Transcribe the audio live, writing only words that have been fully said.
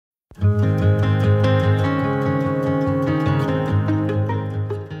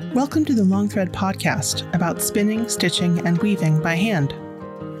Welcome to the Long Thread podcast about spinning, stitching, and weaving by hand.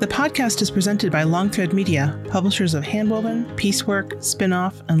 The podcast is presented by Long Thread Media, publishers of Handwoven, Piecework,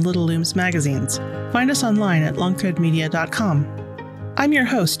 Spinoff, and Little Looms magazines. Find us online at longthreadmedia.com. I'm your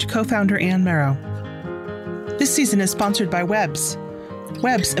host, co-founder Anne Merrow. This season is sponsored by Webs.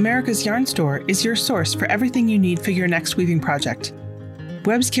 Webs, America's yarn store, is your source for everything you need for your next weaving project.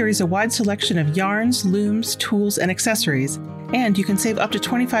 Webs carries a wide selection of yarns, looms, tools, and accessories, and you can save up to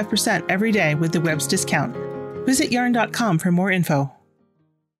 25% every day with the Webs discount. Visit yarn.com for more info.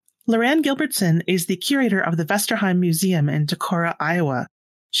 Laurann Gilbertson is the curator of the Vesterheim Museum in Decorah, Iowa.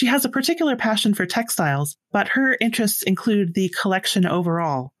 She has a particular passion for textiles, but her interests include the collection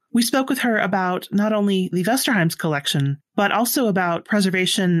overall. We spoke with her about not only the Vesterheim's collection, but also about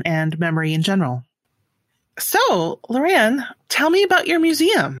preservation and memory in general. So, Laurann, tell me about your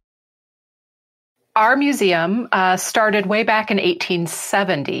museum. Our museum started way back in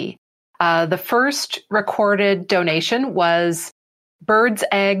 1870. The first recorded donation was birds'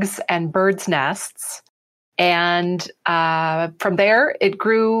 eggs and birds' nests. And from there, it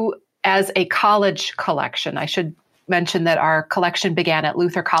grew as a college collection. I should mention that our collection began at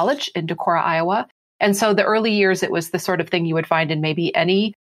Luther College in Decorah, Iowa. And so the early years, it was the sort of thing you would find in maybe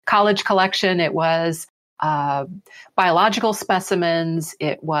any college collection. It was biological specimens.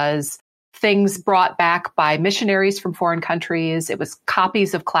 It was things brought back by missionaries from foreign countries. It was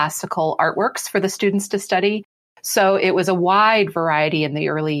copies of classical artworks for the students to study. So it was a wide variety in the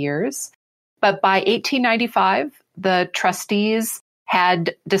early years. But by 1895, the trustees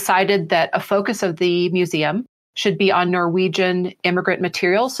had decided that a focus of the museum should be on Norwegian immigrant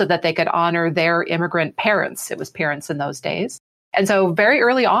materials so that they could honor their immigrant parents. It was parents in those days. And so very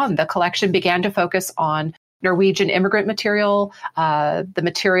early on, the collection began to focus on Norwegian immigrant material, the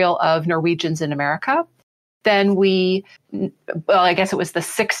material of Norwegians in America. Then I guess it was the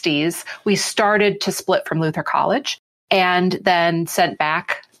 60s, we started to split from Luther College and then sent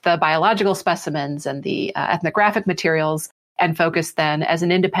back the biological specimens and the ethnographic materials and focused then as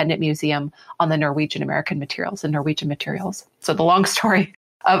an independent museum on the Norwegian American materials and Norwegian materials. So the long story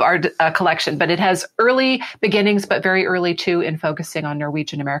of our collection, but it has early beginnings, but very early too in focusing on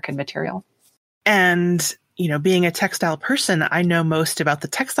Norwegian American material. And being a textile person, I know most about the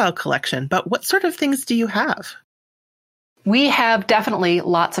textile collection, but what sort of things do you have? We have definitely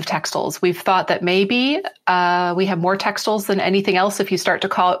lots of textiles. We've thought that maybe we have more textiles than anything else if you start to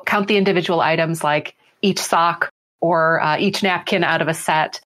count the individual items like each sock or each napkin out of a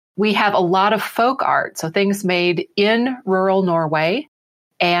set. We have a lot of folk art, so things made in rural Norway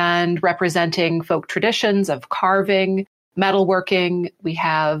and representing folk traditions of carving, metalworking. We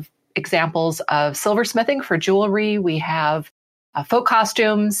have examples of silversmithing for jewelry. We have folk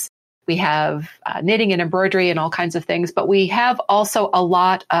costumes. We have knitting and embroidery and all kinds of things. But we have also a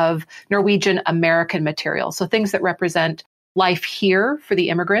lot of Norwegian American material. So things that represent life here for the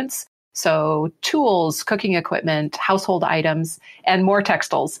immigrants. So tools, cooking equipment, household items, and more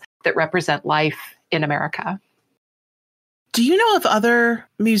textiles that represent life in America. Do you know of other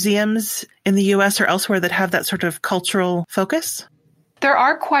museums in the U.S. or elsewhere that have that sort of cultural focus? There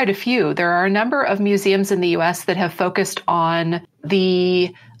are quite a few. There are a number of museums in the U.S. that have focused on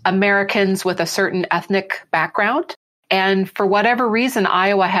the Americans with a certain ethnic background. And for whatever reason,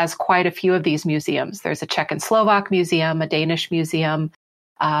 Iowa has quite a few of these museums. There's a Czech and Slovak museum, a Danish museum.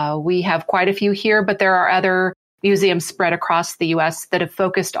 We have quite a few here, but there are other museums spread across the U.S. that have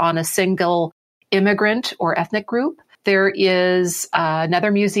focused on a single immigrant or ethnic group. There is another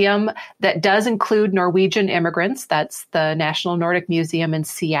museum that does include Norwegian immigrants. That's the National Nordic Museum in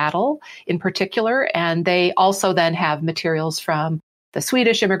Seattle in particular. And they also then have materials from the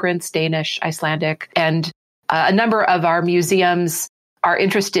Swedish immigrants, Danish, Icelandic, and a number of our museums are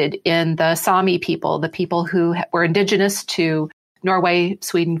interested in the Sami people, the people who were indigenous to Norway,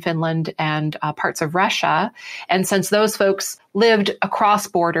 Sweden, Finland, and parts of Russia. And since those folks lived across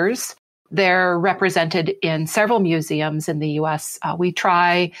borders, they're represented in several museums in the U.S. We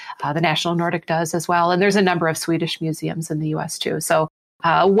try, the National Nordic does as well. And there's a number of Swedish museums in the U.S. too. So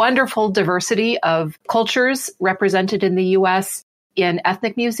wonderful diversity of cultures represented in the U.S. in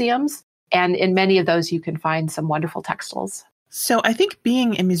ethnic museums. And in many of those, you can find some wonderful textiles. So I think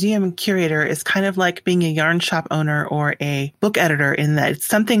being a museum curator is kind of like being a yarn shop owner or a book editor in that it's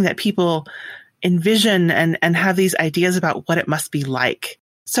something that people envision and have these ideas about what it must be like.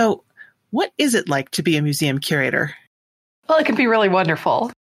 So what is it like to be a museum curator? Well, it can be really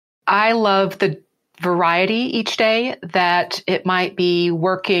wonderful. I love the variety each day that it might be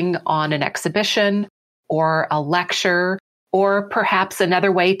working on an exhibition or a lecture or perhaps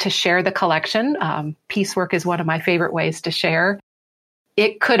another way to share the collection. Piecework is one of my favorite ways to share.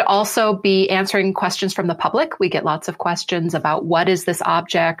 It could also be answering questions from the public. We get lots of questions about what is this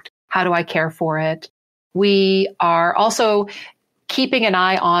object? How do I care for it? We are also keeping an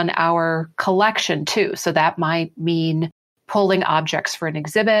eye on our collection too. So that might mean pulling objects for an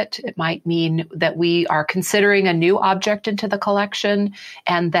exhibit. It might mean that we are considering a new object into the collection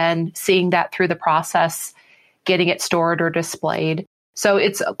and then seeing that through the process, getting it stored or displayed. So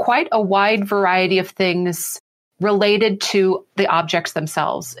it's quite a wide variety of things related to the objects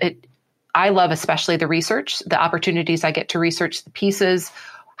themselves. I love especially the research, the opportunities I get to research the pieces,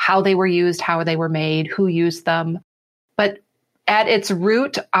 how they were used, how they were made, who used them. But at its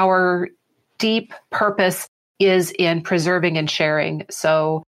root, our deep purpose is in preserving and sharing.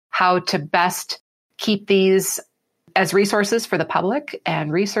 So how to best keep these as resources for the public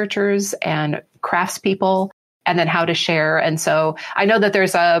and researchers and craftspeople, and then how to share. And so I know that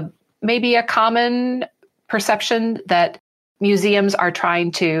there's maybe a common perception that museums are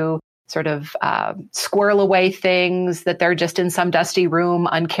trying to sort of squirrel away things, that they're just in some dusty room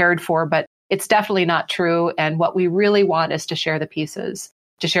uncared for, but it's definitely not true. And what we really want is to share the pieces,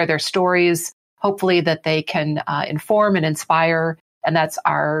 to share their stories, hopefully that they can inform and inspire. And that's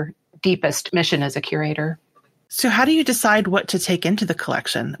our deepest mission as a curator. So how do you decide what to take into the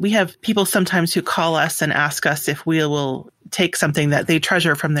collection? We have people sometimes who call us and ask us if we will take something that they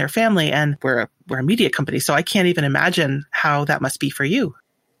treasure from their family, and we're a media company, so I can't even imagine how that must be for you.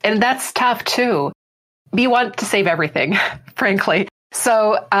 And that's tough too. We want to save everything, frankly.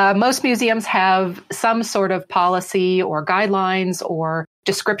 So most museums have some sort of policy or guidelines or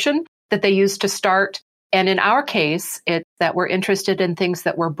description that they use to start. And in our case, it's that we're interested in things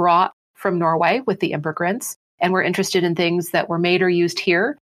that were brought from Norway with the immigrants. And we're interested in things that were made or used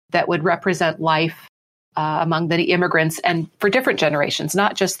here that would represent life among the immigrants and for different generations,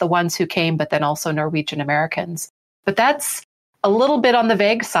 not just the ones who came, but then also Norwegian Americans. But that's a little bit on the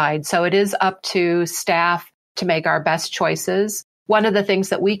vague side. So it is up to staff to make our best choices. One of the things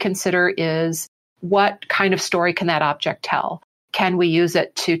that we consider is what kind of story can that object tell? Can we use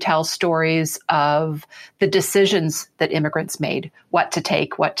it to tell stories of the decisions that immigrants made, what to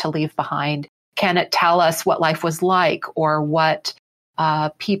take, what to leave behind? Can it tell us what life was like, or what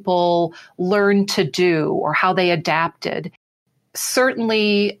people learned to do, or how they adapted?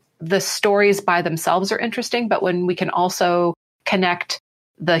 Certainly, the stories by themselves are interesting, but when we can also connect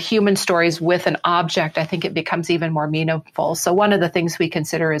the human stories with an object, I think it becomes even more meaningful. So one of the things we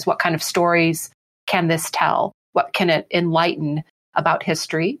consider is what kind of stories can this tell? What can it enlighten about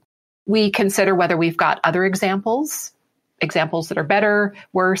history? We consider whether we've got other examples that are better,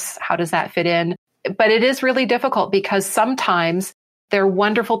 worse, how does that fit in? But it is really difficult because sometimes they're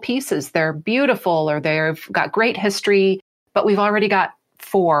wonderful pieces, they're beautiful, or they've got great history, but we've already got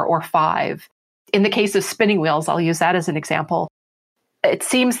 4 or 5. In the case of spinning wheels, I'll use that as an example. It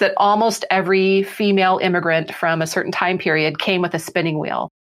seems that almost every female immigrant from a certain time period came with a spinning wheel.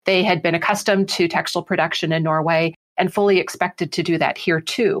 They had been accustomed to textile production in Norway and fully expected to do that here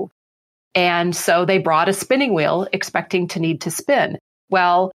too. And so they brought a spinning wheel expecting to need to spin.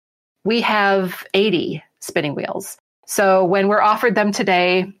 Well, we have 80 spinning wheels. So when we're offered them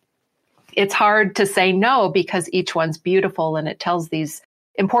today, it's hard to say no because each one's beautiful and it tells these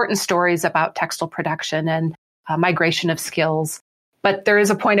important stories about textile production and migration of skills. But there is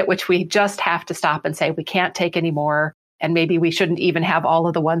a point at which we just have to stop and say we can't take any more. And maybe we shouldn't even have all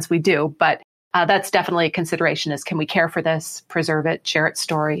of the ones we do. But that's definitely a consideration, is can we care for this, preserve it, share its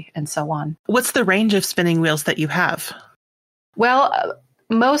story, and so on. What's the range of spinning wheels that you have? Well,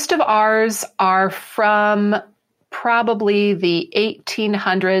 most of ours are from probably the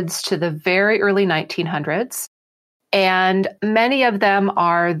 1800s to the very early 1900s. And many of them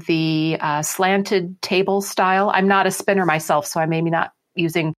are the slanted table style. I'm not a spinner myself, so I may be not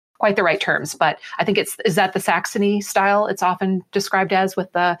using quite the right terms, but I think is that the Saxony style it's often described as,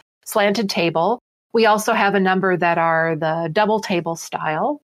 with the slanted table. We also have a number that are the double table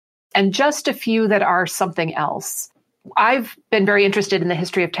style, and just a few that are something else. I've been very interested in the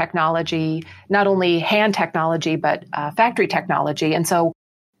history of technology, not only hand technology, but factory technology. And so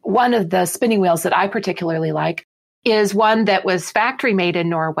one of the spinning wheels that I particularly like is one that was factory made in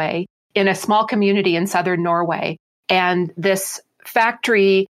Norway, in a small community in southern Norway. And this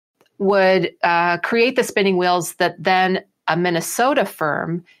factory would create the spinning wheels that then a Minnesota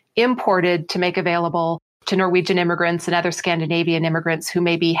firm imported to make available to Norwegian immigrants and other Scandinavian immigrants who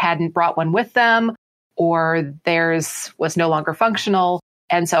maybe hadn't brought one with them, or theirs was no longer functional.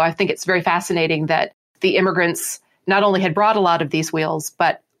 And so I think it's very fascinating that the immigrants not only had brought a lot of these wheels,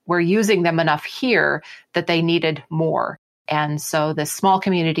 but were using them enough here that they needed more. And so this small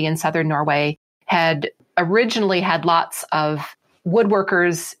community in southern Norway had originally had lots of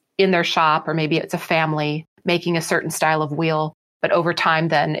woodworkers in their shop, or maybe it's a family making a certain style of wheel. But over time,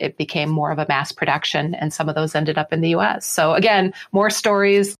 then it became more of a mass production, and some of those ended up in the US. So again, more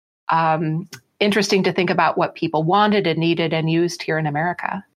stories. Interesting to think about what people wanted and needed and used here in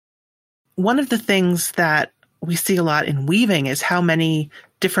America. One of the things that we see a lot in weaving is how many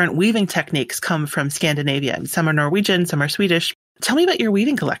different weaving techniques come from Scandinavia. Some are Norwegian, some are Swedish. Tell me about your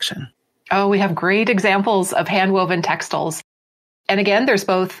weaving collection. Oh, we have great examples of hand-woven textiles. And again, there's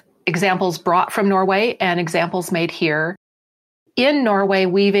both examples brought from Norway and examples made here. In Norway,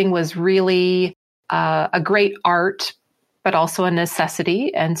 weaving was really a great art, but also a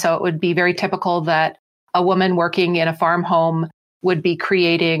necessity. And so it would be very typical that a woman working in a farm home would be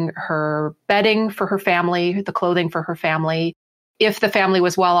creating her bedding for her family, the clothing for her family. If the family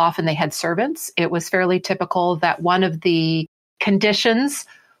was well off and they had servants, it was fairly typical that one of the conditions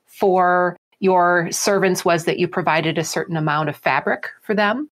for your servants was that you provided a certain amount of fabric for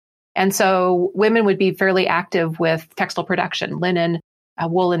them. And so women would be fairly active with textile production, linen,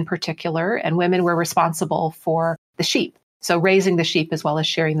 wool in particular, and women were responsible for the sheep. So raising the sheep as well as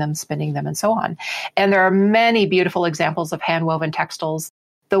shearing them, spinning them, and so on. And there are many beautiful examples of hand-woven textiles.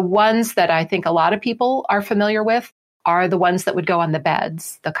 The ones that I think a lot of people are familiar with are the ones that would go on the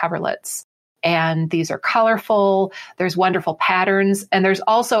beds, the coverlets. And these are colorful, there's wonderful patterns, and there's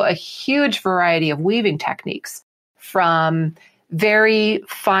also a huge variety of weaving techniques, from very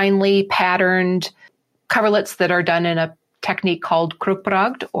finely patterned coverlets that are done in a technique called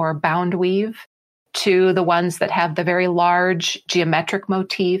krukbragd, or bound weave, to the ones that have the very large geometric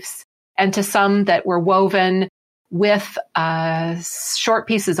motifs, and to some that were woven with short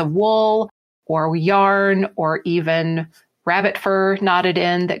pieces of wool or yarn or even rabbit fur knotted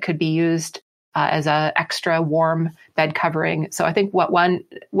in that could be used as an extra warm bed covering. So I think one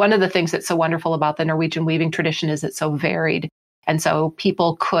of the things that's so wonderful about the Norwegian weaving tradition is it's so varied. And so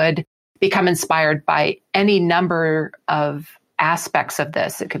people could become inspired by any number of aspects of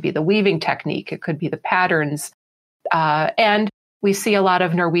this. It could be the weaving technique, it could be the patterns. And we see a lot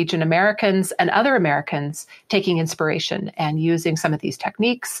of Norwegian Americans and other Americans taking inspiration and using some of these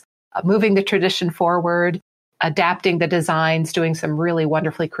techniques, moving the tradition forward, adapting the designs, doing some really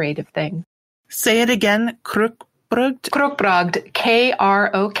wonderfully creative things. Say it again, krukbragd. Krukbragd,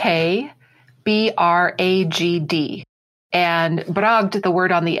 Krukbragd. And bragd, the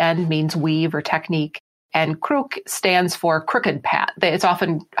word on the end, means weave or technique. And kruk stands for crooked path. It's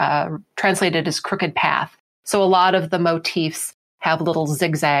often translated as crooked path. So a lot of the motifs have little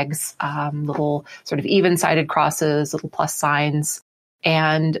zigzags, little sort of even-sided crosses, little plus signs.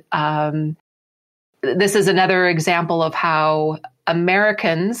 And this is another example of how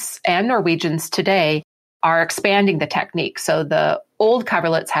Americans and Norwegians today are expanding the technique. So the old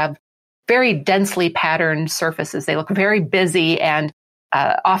coverlets have very densely patterned surfaces. They look very busy, and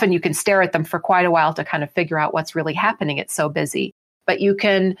often you can stare at them for quite a while to kind of figure out what's really happening. It's so busy. But you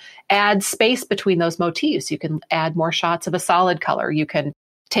can add space between those motifs. You can add more shots of a solid color. You can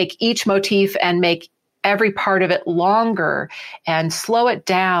take each motif and make every part of it longer and slow it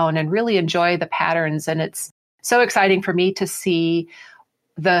down and really enjoy the patterns. And it's so exciting for me to see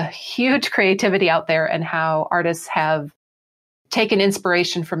the huge creativity out there and how artists have taken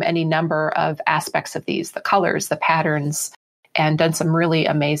inspiration from any number of aspects of these, the colors, the patterns, and done some really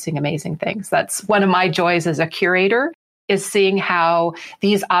amazing, amazing things. That's one of my joys as a curator, is seeing how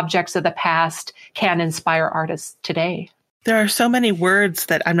these objects of the past can inspire artists today. There are so many words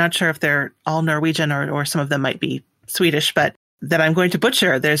that I'm not sure if they're all Norwegian or some of them might be Swedish, but that I'm going to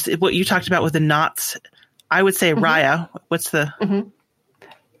butcher. There's what you talked about with the knots. I would say rya. What's the... Mm-hmm.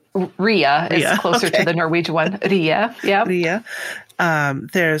 Ria is closer to the Norwegian one. Ria, yeah. Ria.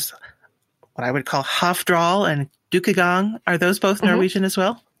 There's what I would call hafdral and dukegang. Are those both Norwegian as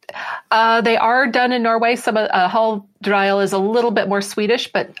well? They are done in Norway. Some hafdral is a little bit more Swedish,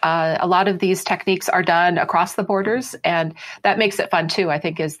 but a lot of these techniques are done across the borders, and that makes it fun too. I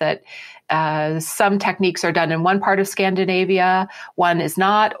think is that some techniques are done in one part of Scandinavia, one is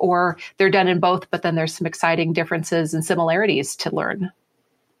not, or they're done in both. But then there's some exciting differences and similarities to learn.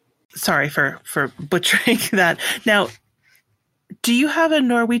 Sorry for butchering that. Now, do you have a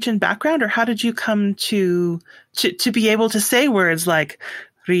Norwegian background, or how did you come to be able to say words like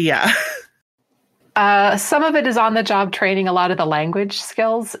Ria? Some of it is on the job training. A lot of the language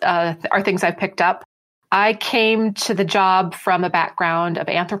skills are things I've picked up. I came to the job from a background of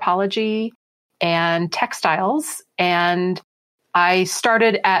anthropology and textiles, and I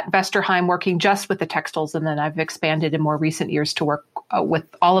started at Vesterheim working just with the textiles, and then I've expanded in more recent years to work with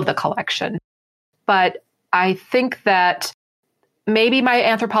all of the collection. But I think that maybe my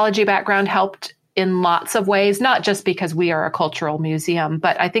anthropology background helped in lots of ways, not just because we are a cultural museum,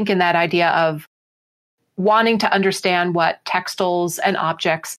 but I think in that idea of wanting to understand what textiles and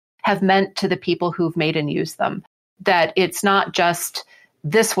objects have meant to the people who've made and used them. That it's not just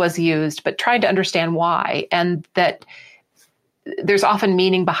this was used, but trying to understand why, and that there's often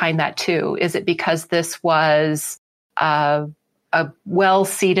meaning behind that too. Is it because this was a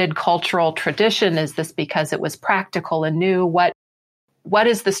well-seated cultural tradition? Is this because it was practical and new? What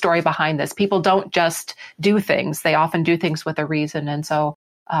is the story behind this? People don't just do things. They often do things with a reason. And so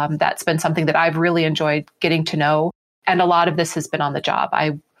that's been something that I've really enjoyed getting to know. And a lot of this has been on the job.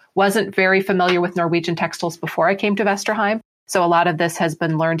 I wasn't very familiar with Norwegian textiles before I came to Vesterheim. So a lot of this has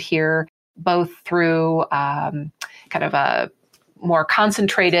been learned here, both through kind of a more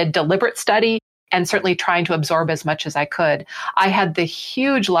concentrated, deliberate study, and certainly trying to absorb as much as I could. I had the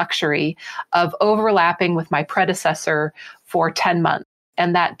huge luxury of overlapping with my predecessor for 10 months.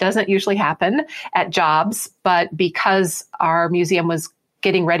 And that doesn't usually happen at jobs, but because our museum was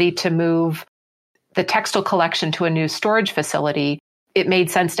getting ready to move the textile collection to a new storage facility, it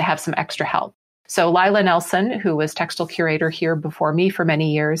made sense to have some extra help. So Lila Nelson, who was textile curator here before me for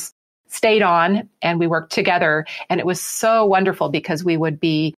many years, stayed on and we worked together. And it was so wonderful because we would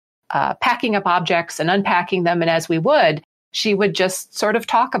be packing up objects and unpacking them. And as we would, she would just sort of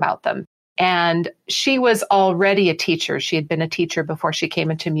talk about them. And she was already a teacher. She had been a teacher before she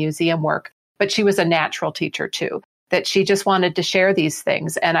came into museum work, but she was a natural teacher too, that she just wanted to share these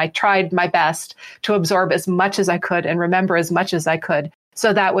things. And I tried my best to absorb as much as I could and remember as much as I could.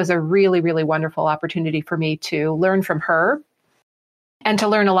 So that was a really, really wonderful opportunity for me to learn from her and to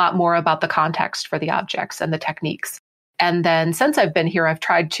learn a lot more about the context for the objects and the techniques. And then since I've been here, I've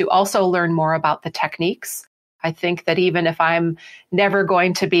tried to also learn more about the techniques. I think that even if I'm never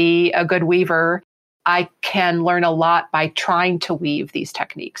going to be a good weaver, I can learn a lot by trying to weave these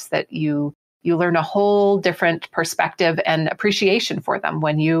techniques, that you learn a whole different perspective and appreciation for them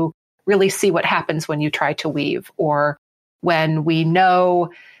when you really see what happens when you try to weave, or when we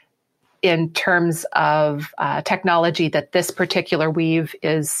know in terms of technology that this particular weave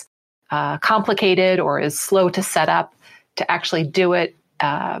is complicated or is slow to set up. To actually do it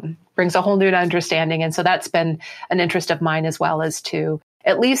brings a whole new understanding. And so that's been an interest of mine as well, as to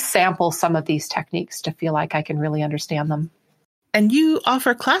at least sample some of these techniques to feel like I can really understand them. And you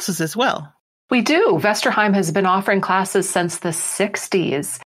offer classes as well. We do. Vesterheim has been offering classes since the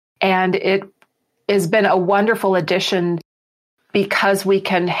 60s, and it has been a wonderful addition because we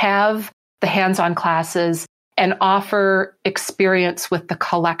can have the hands-on classes and offer experience with the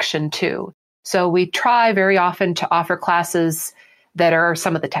collection too. So we try very often to offer classes that are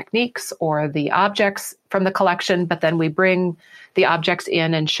some of the techniques or the objects from the collection, but then we bring the objects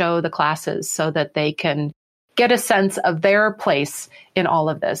in and show the classes so that they can get a sense of their place in all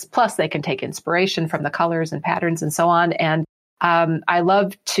of this. Plus, they can take inspiration from the colors and patterns and so on. And I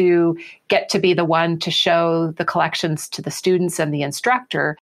love to get to be the one to show the collections to the students and the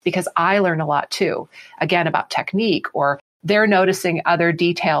instructor, because I learn a lot too, again, about technique, or they're noticing other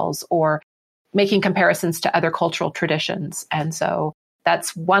details or making comparisons to other cultural traditions. And so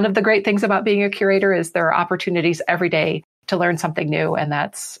that's one of the great things about being a curator, is there are opportunities every day to learn something new. And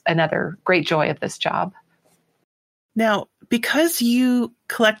that's another great joy of this job. Now, because you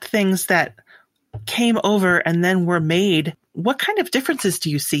collect things that came over and then were made, what kind of differences do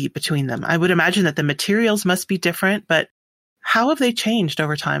you see between them? I would imagine that the materials must be different, but how have they changed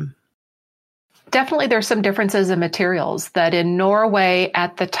over time? Definitely there's some differences in materials. That in Norway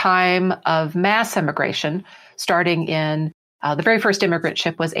at the time of mass immigration, starting in the very first immigrant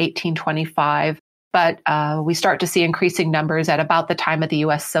ship was 1825, but we start to see increasing numbers at about the time of the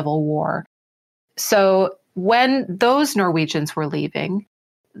U.S. Civil War. So when those Norwegians were leaving,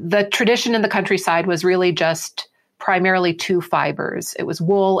 the tradition in the countryside was really just primarily two fibers. It was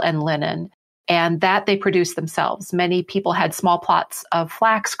wool and linen, and that they produced themselves. Many people had small plots of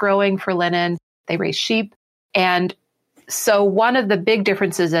flax growing for linen. They raised sheep. And so one of the big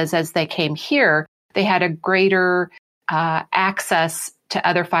differences is, as they came here, they had a greater access to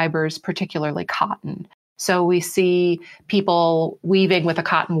other fibers, particularly cotton. So we see people weaving with a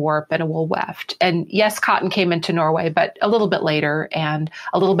cotton warp and a wool weft. And yes, cotton came into Norway, but a little bit later and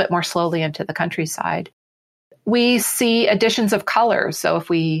a little bit more slowly into the countryside. We see additions of color. So if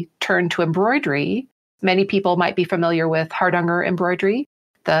we turn to embroidery, many people might be familiar with Hardanger embroidery,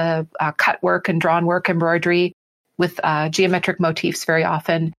 the cut work and drawn work embroidery with geometric motifs very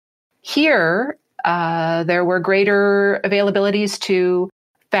often. Here, there were greater availabilities to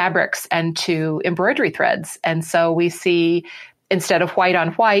fabrics and to embroidery threads. And so we see, instead of white on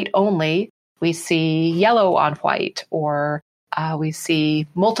white only, we see yellow on white or We see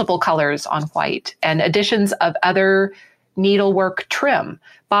multiple colors on white and additions of other needlework trim,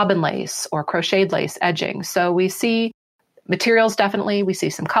 bobbin lace or crocheted lace edging. So we see materials definitely, we see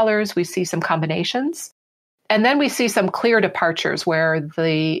some colors, we see some combinations. And then we see some clear departures where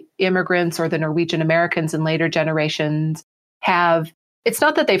the immigrants or the Norwegian Americans in later generations it's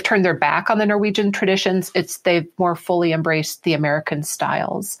not that they've turned their back on the Norwegian traditions, it's they've more fully embraced the American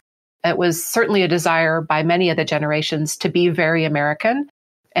styles. It was certainly a desire by many of the generations to be very American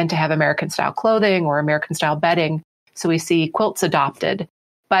and to have American style clothing or American style bedding. So we see quilts adopted,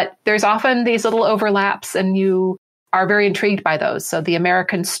 but there's often these little overlaps and you are very intrigued by those. So the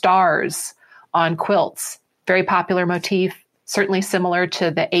American stars on quilts, very popular motif, certainly similar to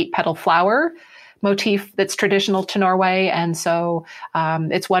the 8-petal flower motif that's traditional to Norway. And so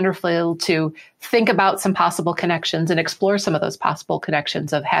it's wonderful to think about some possible connections and explore some of those possible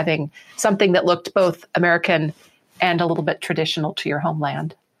connections of having something that looked both American and a little bit traditional to your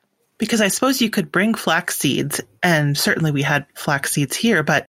homeland. Because I suppose you could bring flax seeds, and certainly we had flax seeds here,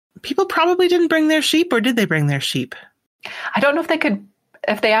 but people probably didn't bring their sheep, or did they bring their sheep? I don't know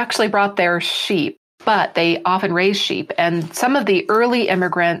if they actually brought their sheep, but they often raised sheep. And some of the early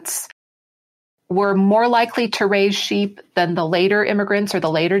immigrants were more likely to raise sheep than the later immigrants or the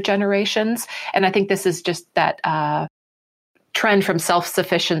later generations. And I think this is just that trend from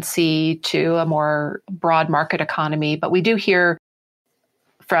self-sufficiency to a more broad market economy. But we do hear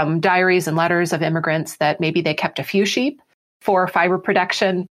from diaries and letters of immigrants that maybe they kept a few sheep for fiber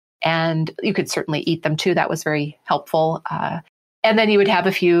production, and you could certainly eat them too. That was very helpful. And then you would have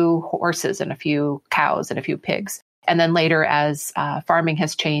a few horses and a few cows and a few pigs. And then later, as farming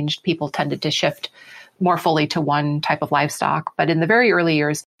has changed, people tended to shift more fully to one type of livestock. But in the very early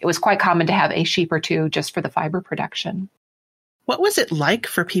years, it was quite common to have a sheep or two just for the fiber production. What was it like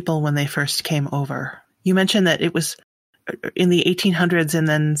for people when they first came over? You mentioned that it was in the 1800s and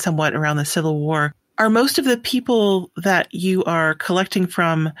then somewhat around the Civil War. Are most of the people that you are collecting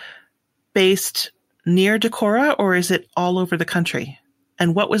from based near Decorah, or is it all over the country?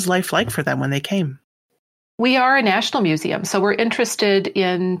 And what was life like for them when they came? We are a national museum, so we're interested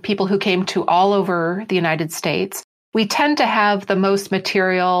in people who came to all over the United States. We tend to have the most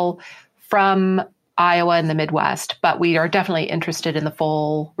material from Iowa and the Midwest, but we are definitely interested in the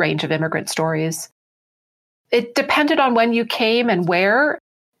full range of immigrant stories. It depended on when you came and where.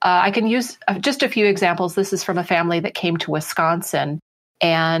 I can use just a few examples. This is from a family that came to Wisconsin.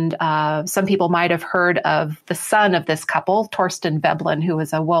 And some people might have heard of the son of this couple, Torsten Veblen, who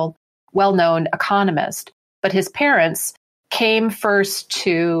was a well-known economist. But his parents came first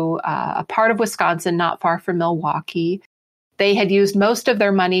to a part of Wisconsin not far from Milwaukee. They had used most of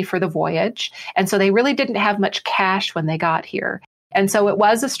their money for the voyage. And so they really didn't have much cash when they got here. And so it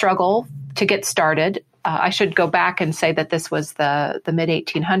was a struggle to get started. I should go back and say that this was the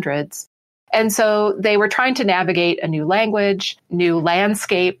mid-1800s. And so they were trying to navigate a new language, new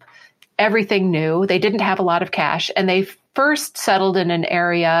landscape, everything new. They didn't have a lot of cash. And they first settled in an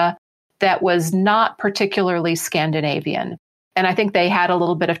area that was not particularly Scandinavian. And I think they had a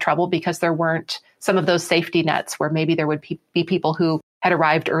little bit of trouble because there weren't some of those safety nets where maybe there would be people who had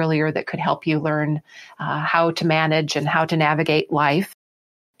arrived earlier that could help you learn how to manage and how to navigate life.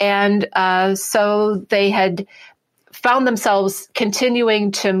 And so they had found themselves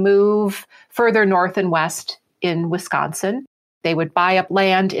continuing to move further north and west in Wisconsin. They would buy up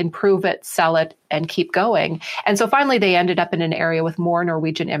land, improve it, sell it, and keep going. And so finally, they ended up in an area with more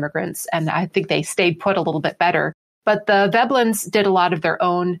Norwegian immigrants. And I think they stayed put a little bit better. But the Veblens did a lot of their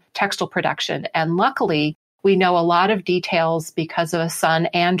own textile production. And luckily, we know a lot of details because of a son,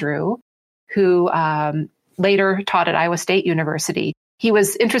 Andrew, who later taught at Iowa State University. He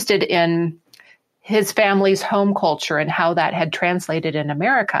was interested in his family's home culture and how that had translated in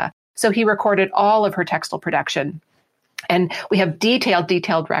America. So he recorded all of her textile production. And we have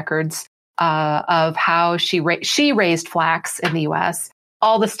detailed records of how she raised flax in the U.S.,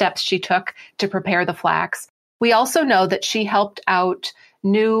 all the steps she took to prepare the flax. We also know that she helped out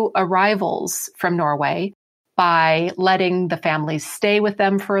new arrivals from Norway by letting the families stay with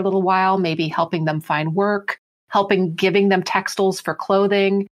them for a little while, maybe helping them find work, giving them textiles for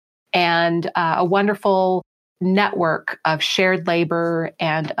clothing, and a wonderful network of shared labor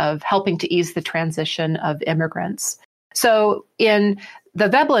and of helping to ease the transition of immigrants. So in the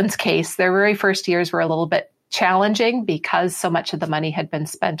Veblens' case, their very first years were a little bit challenging because so much of the money had been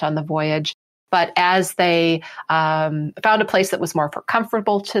spent on the voyage. But as they found a place that was more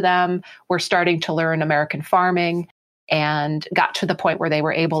comfortable to them, were starting to learn American farming and got to the point where they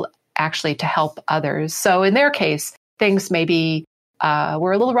were able actually to help others. So in their case, things maybe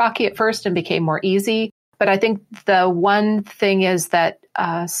were a little rocky at first and became more easy. But I think the one thing is that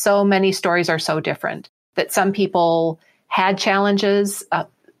so many stories are so different, that some people had challenges.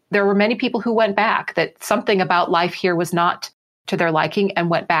 There were many people who went back, that something about life here was not to their liking and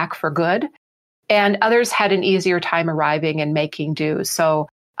went back for good. And others had an easier time arriving and making do. So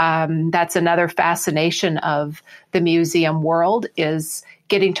that's another fascination of the museum world, is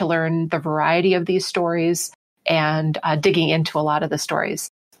getting to learn the variety of these stories and digging into a lot of the stories.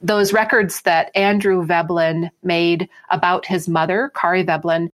 Those records that Andrew Veblen made about his mother, Kari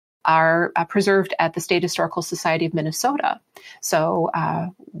Veblen, are preserved at the State Historical Society of Minnesota. So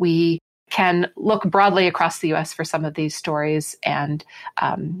we can look broadly across the U.S. for some of these stories. And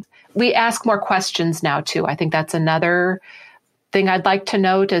we ask more questions now, too. I think that's another thing I'd like to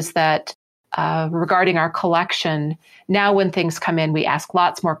note, is that regarding our collection, now when things come in, we ask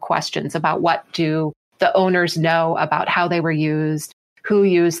lots more questions about what do the owners know about how they were used, who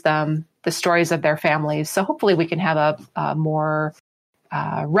used them, the stories of their families. So hopefully we can have a more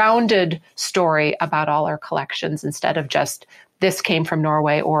rounded story about all our collections, instead of just this came from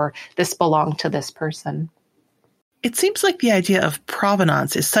Norway or this belonged to this person. It seems like the idea of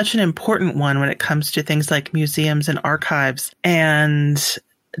provenance is such an important one when it comes to things like museums and archives, and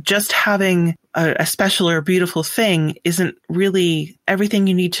just having a special or beautiful thing isn't really everything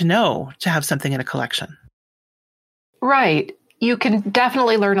you need to know to have something in a collection. Right. You can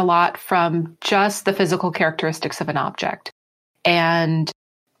definitely learn a lot from just the physical characteristics of an object. And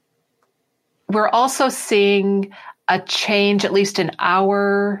we're also seeing a change, at least in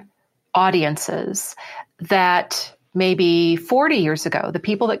our audiences, that maybe 40 years ago, the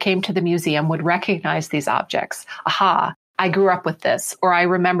people that came to the museum would recognize these objects. Aha, I grew up with this, or I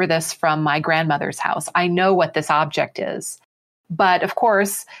remember this from my grandmother's house. I know what this object is. But of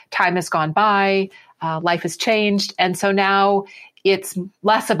course, time has gone by, life has changed. And so now it's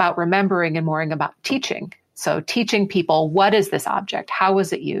less about remembering and more about teaching. So teaching people, what is this object? How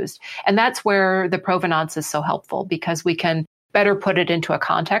was it used? And that's where the provenance is so helpful, because we can better put it into a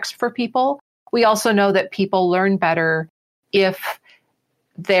context for people. We also know that people learn better if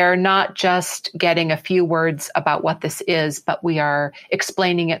they're not just getting a few words about what this is, but we are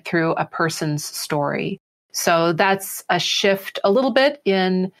explaining it through a person's story. So that's a shift a little bit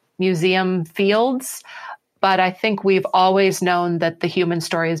in museum fields. But I think we've always known that the human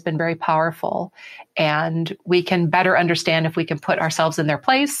story has been very powerful, and we can better understand if we can put ourselves in their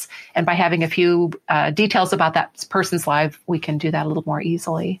place. And by having a few details about that person's life, we can do that a little more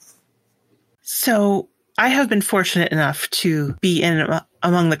easily. So I have been fortunate enough to be in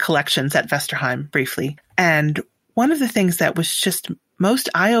among the collections at Vesterheim briefly. And one of the things that was just most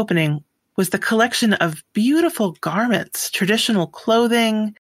eye-opening was the collection of beautiful garments, traditional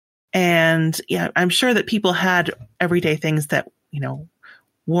clothing. And yeah, I'm sure that people had everyday things that,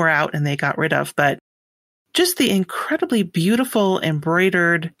 wore out and they got rid of, but just the incredibly beautiful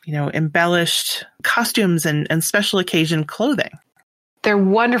embroidered, embellished costumes and special occasion clothing. They're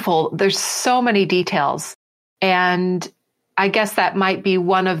wonderful. There's so many details. And I guess that might be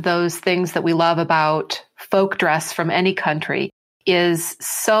one of those things that we love about folk dress from any country, is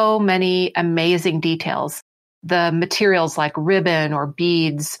so many amazing details. The materials like ribbon or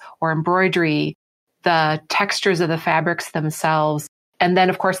beads or embroidery, the textures of the fabrics themselves, and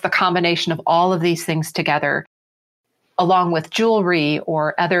then, of course, the combination of all of these things together, along with jewelry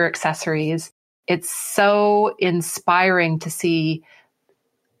or other accessories. It's so inspiring to see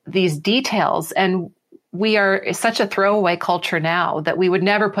these details. And we are such a throwaway culture now that we would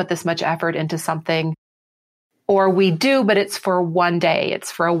never put this much effort into something. Or we do, but it's for one day,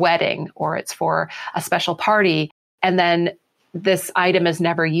 it's for a wedding, or it's for a special party. And then this item is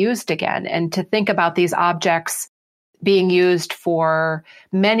never used again. And to think about these objects being used for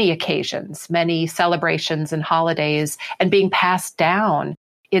many occasions, many celebrations and holidays, and being passed down,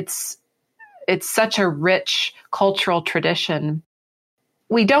 it's such a rich cultural tradition.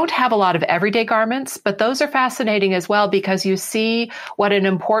 We don't have a lot of everyday garments, but those are fascinating as well, because you see what an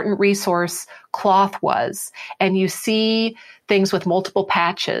important resource cloth was. And you see things with multiple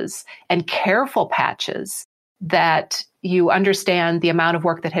patches and careful patches, that you understand the amount of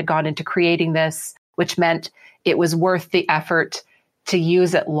work that had gone into creating this, which meant it was worth the effort to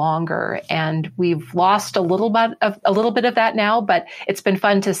use it longer. And we've lost a little bit of that now, but it's been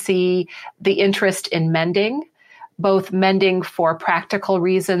fun to see the interest in mending, both mending for practical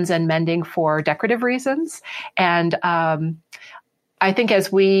reasons and mending for decorative reasons. And I think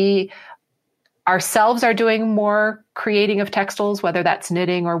as we ourselves are doing more creating of textiles, whether that's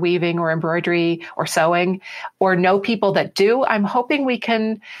knitting or weaving or embroidery or sewing, or know people that do, I'm hoping we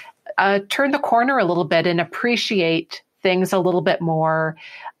can turn the corner a little bit and appreciate things a little bit more,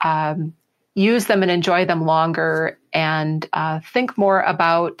 use them and enjoy them longer and think more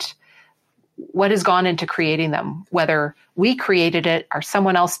about what has gone into creating them, whether we created it or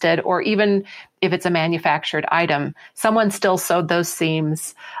someone else did, or even if it's a manufactured item, someone still sewed those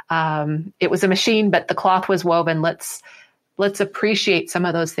seams. It was a machine, but the cloth was woven. Let's appreciate some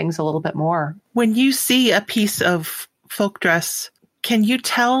of those things a little bit more. When you see a piece of folk dress, can you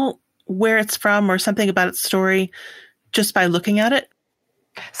tell where it's from or something about its story just by looking at it?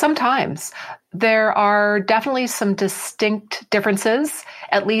 Sometimes. There are definitely some distinct differences,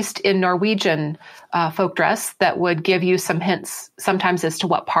 at least in Norwegian folk dress, that would give you some hints sometimes as to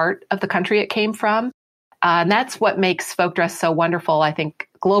what part of the country it came from. And that's what makes folk dress so wonderful, I think,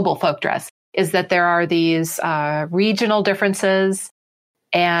 global folk dress, is that there are these regional differences,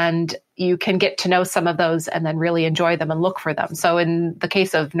 and you can get to know some of those and then really enjoy them and look for them. So in the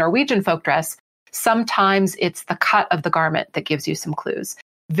case of Norwegian folk dress, sometimes it's the cut of the garment that gives you some clues.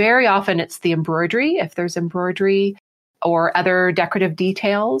 Very often it's the embroidery, if there's embroidery or other decorative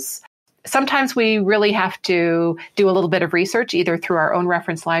details. Sometimes we really have to do a little bit of research, either through our own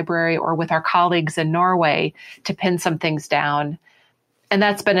reference library or with our colleagues in Norway, to pin some things down. And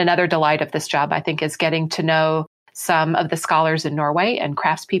that's been another delight of this job, I think, is getting to know some of the scholars in Norway and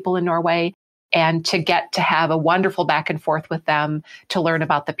craftspeople in Norway, and to get to have a wonderful back and forth with them to learn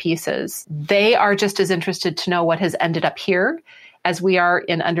about the pieces. They are just as interested to know what has ended up here as we are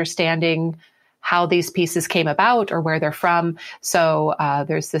in understanding how these pieces came about or where they're from. So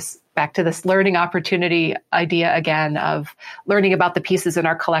there's this, back to this learning opportunity idea again of learning about the pieces in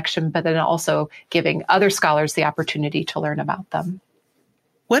our collection, but then also giving other scholars the opportunity to learn about them.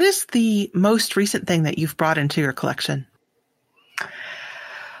 What is the most recent thing that you've brought into your collection?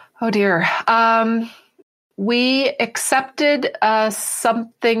 Oh dear. We accepted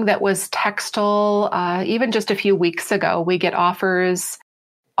something that was textile even just a few weeks ago. We get offers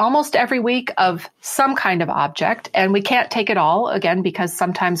almost every week of some kind of object, and we can't take it all, again, because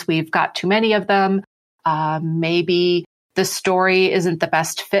sometimes we've got too many of them. Maybe the story isn't the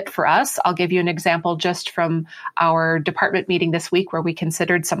best fit for us. I'll give you an example just from our department meeting this week where we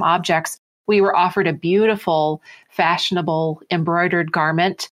considered some objects. We were offered a beautiful, fashionable embroidered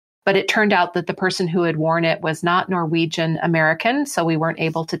garment, but it turned out that the person who had worn it was not Norwegian American, so we weren't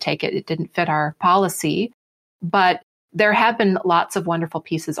able to take it. It didn't fit our policy. But there have been lots of wonderful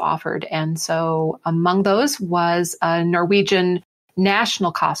pieces offered. And so among those was a Norwegian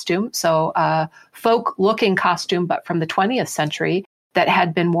national costume, so a folk-looking costume, but from the 20th century, that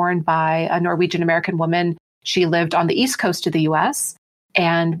had been worn by a Norwegian American woman. She lived on the east coast of the U.S.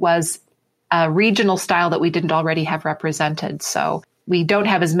 and was a regional style that we didn't already have represented. So we don't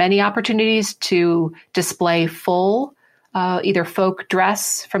have as many opportunities to display full either folk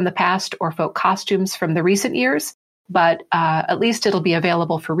dress from the past or folk costumes from the recent years, but at least it'll be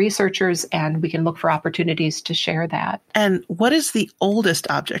available for researchers and we can look for opportunities to share that. And what is the oldest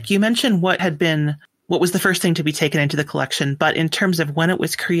object? You mentioned what was the first thing to be taken into the collection, but in terms of when it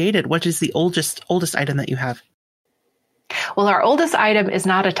was created, what is the oldest item that you have? Well, our oldest item is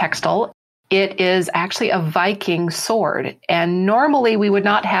not a textile. It is actually a Viking sword. And normally we would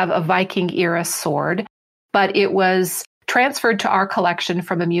not have a Viking era sword, but it was transferred to our collection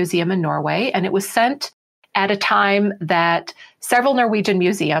from a museum in Norway. And it was sent at a time that several Norwegian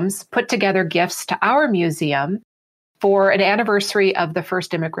museums put together gifts to our museum for an anniversary of the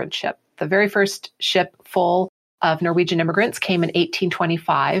first immigrant ship. The very first ship full of Norwegian immigrants came in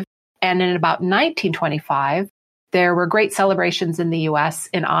 1825. And in about 1925, there were great celebrations in the U.S.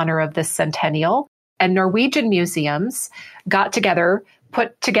 in honor of this centennial, and Norwegian museums got together,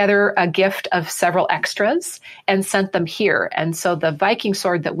 put together a gift of several extras and sent them here. And so the Viking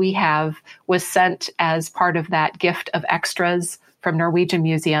sword that we have was sent as part of that gift of extras from Norwegian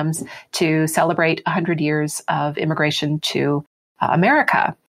museums to celebrate 100 years of immigration to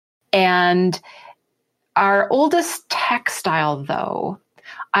America. And our oldest textile, though,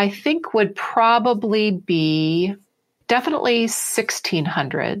 I think would probably be definitely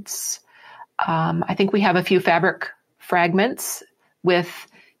 1600s. I think we have a few fabric fragments with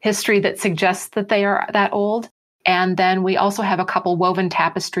history that suggests that they are that old. And then we also have a couple woven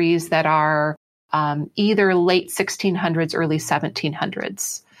tapestries that are either late 1600s, early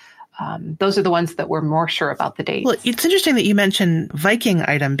 1700s. Those are the ones that we're more sure about the dates. Well, it's interesting that you mentioned Viking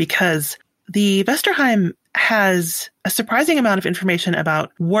item because the Vesterheim has a surprising amount of information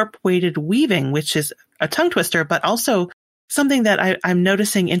about warp-weighted weaving, which is a tongue twister, but also something that I'm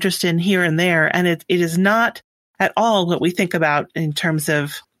noticing interest in here and there. And it is not at all what we think about in terms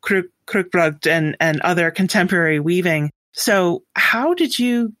of krukbrugd and other contemporary weaving. So how did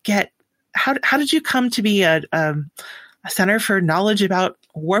you come to be a center for knowledge about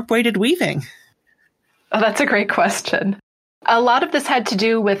warp-weighted weaving? Oh, that's a great question. A lot of this had to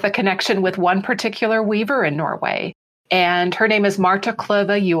do with a connection with one particular weaver in Norway. And her name is Marta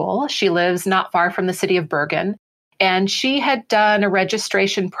Klöve Juel. She lives not far from the city of Bergen. And she had done a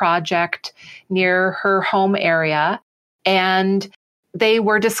registration project near her home area. And they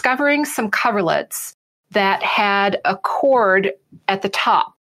were discovering some coverlets that had a cord at the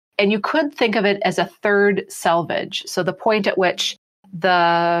top. And you could think of it as a third selvage. So the point at which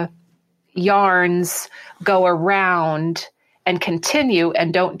the yarns go around and continue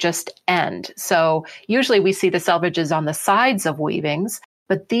and don't just end. So usually we see the selvages on the sides of weavings,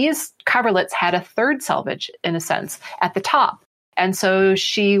 but these coverlets had a third selvage, in a sense, at the top. And so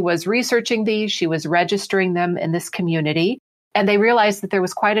she was researching these, she was registering them in this community, and they realized that there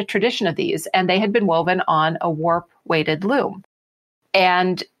was quite a tradition of these, and they had been woven on a warp-weighted loom.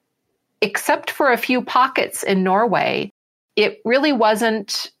 And except for a few pockets in Norway, it really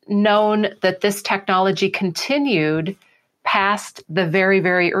wasn't known that this technology continued past the very,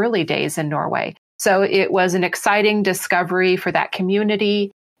 very early days in Norway. So it was an exciting discovery for that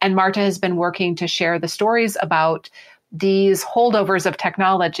community. And Marta has been working to share the stories about these holdovers of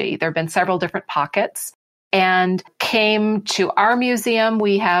technology. There have been several different pockets and came to our museum.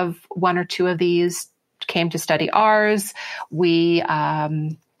 We have one or two of these, came to study ours. We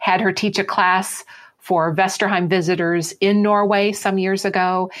had her teach a class for Vesterheim visitors in Norway some years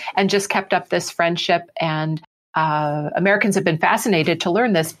ago and just kept up this friendship. And Americans have been fascinated to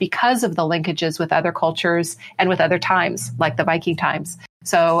learn this because of the linkages with other cultures and with other times, like the Viking times.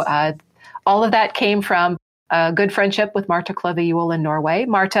 So all of that came from a good friendship with Marta Klöve Juel in Norway.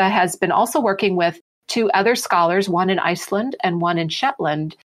 Marta has been also working with two other scholars, one in Iceland and one in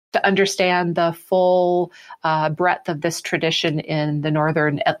Shetland, to understand the full breadth of this tradition in the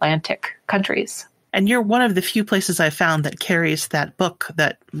northern Atlantic countries. And you're one of the few places I've found that carries that book,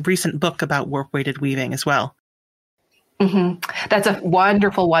 that recent book about warp-weighted weaving as well. Mm-hmm. That's a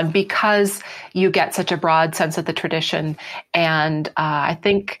wonderful one because you get such a broad sense of the tradition. And I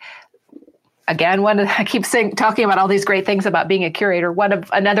think, again, I keep talking about all these great things about being a curator.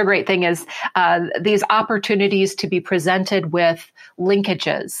 Another great thing is these opportunities to be presented with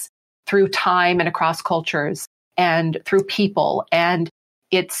linkages through time and across cultures and through people. And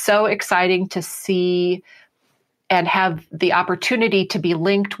it's so exciting to see and have the opportunity to be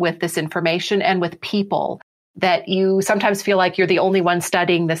linked with this information and with people that you sometimes feel like you're the only one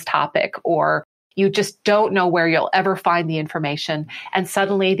studying this topic, or you just don't know where you'll ever find the information. And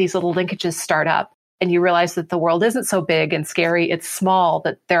suddenly these little linkages start up and you realize that the world isn't so big and scary. It's small,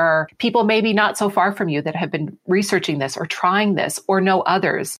 that there are people maybe not so far from you that have been researching this or trying this or know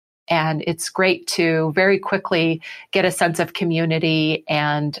others. And it's great to very quickly get a sense of community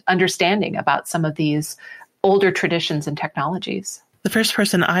and understanding about some of these older traditions and technologies. The first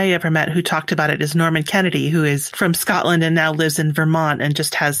person I ever met who talked about it is Norman Kennedy, who is from Scotland and now lives in Vermont and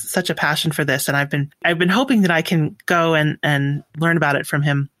just has such a passion for this. And I've been hoping that I can go and learn about it from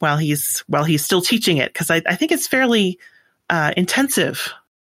him while he's still teaching it, because I think it's fairly intensive.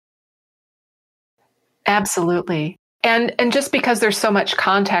 Absolutely. And just because there's so much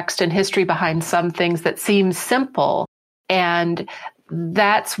context and history behind some things that seem simple, and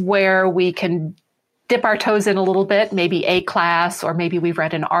that's where we can dip our toes in a little bit, maybe a class, or maybe we've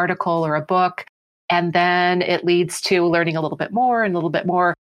read an article or a book, and then it leads to learning a little bit more and a little bit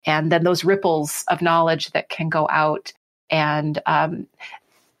more, and then those ripples of knowledge that can go out. And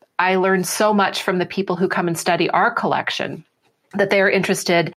I learned so much from the people who come and study our collection, that they're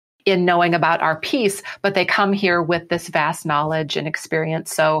interested in knowing about our piece, but they come here with this vast knowledge and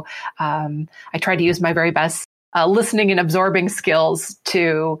experience. So I try to use my very best listening and absorbing skills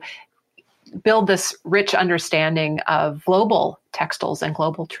to build this rich understanding of global textiles and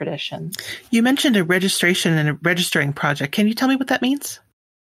global tradition. You mentioned a registration and a registering project. Can you tell me what that means?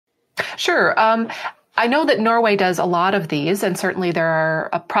 Sure. I know that Norway does a lot of these, and certainly there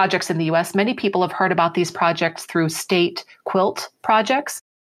are projects in the U.S. Many people have heard about these projects through state quilt projects,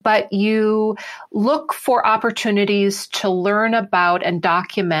 but you look for opportunities to learn about and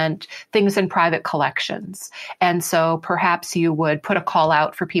document things in private collections. And so perhaps you would put a call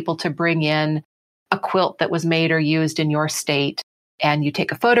out for people to bring in a quilt that was made or used in your state, and you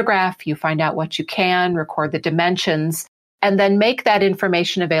take a photograph, you find out what you can, record the dimensions, and then make that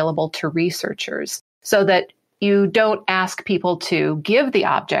information available to researchers so that you don't ask people to give the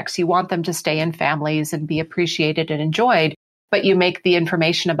objects. You want them to stay in families and be appreciated and enjoyed, but you make the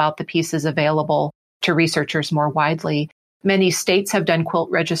information about the pieces available to researchers more widely. Many states have done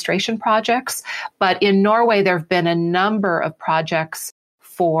quilt registration projects, but in Norway, there have been a number of projects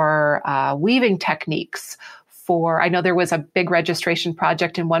for weaving techniques I know there was a big registration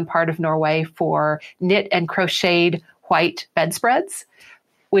project in one part of Norway for knit and crocheted white bedspreads,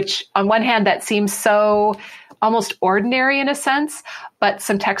 which on one hand, that seems so almost ordinary in a sense, but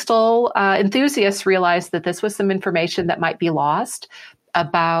some textile enthusiasts realized that this was some information that might be lost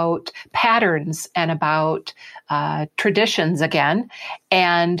about patterns and about traditions again.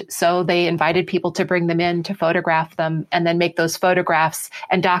 And so they invited people to bring them in to photograph them and then make those photographs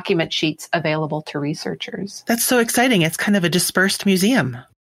and document sheets available to researchers. That's so exciting. It's kind of a dispersed museum.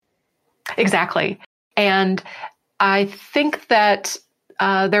 Exactly. And I think that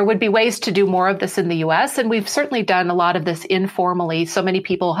there would be ways to do more of this in the US, and we've certainly done a lot of this informally. So many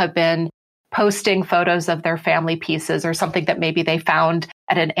people have been posting photos of their family pieces or something that maybe they found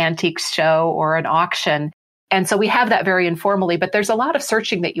at an antiques show or an auction. And so we have that very informally, but there's a lot of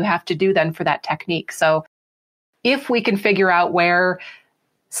searching that you have to do then for that technique. So if we can figure out where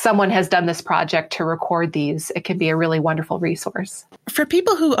someone has done this project to record these, it can be a really wonderful resource. For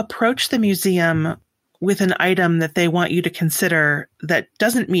people who approach the museum with an item that they want you to consider that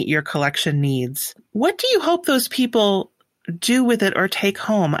doesn't meet your collection needs, what do you hope those people do with it or take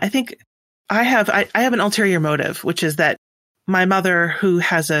home? I think I have an ulterior motive, which is that my mother, who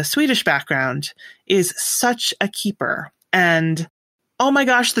has a Swedish background, is such a keeper. And oh my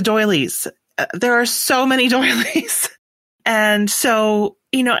gosh, the doilies. There are so many doilies. And so,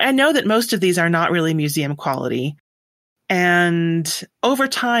 I know that most of these are not really museum quality. And over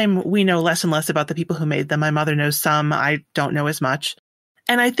time, we know less and less about the people who made them. My mother knows some. I don't know as much.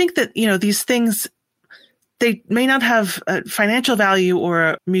 And I think that, these things, they may not have a financial value or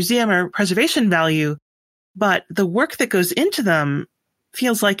a museum or preservation value, but the work that goes into them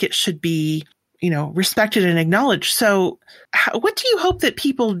feels like it should be, respected and acknowledged. So what do you hope that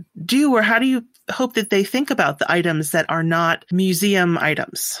people do, or how do you hope that they think about the items that are not museum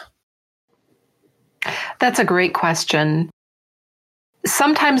items? That's a great question.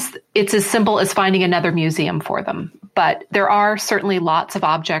 Sometimes it's as simple as finding another museum for them, but there are certainly lots of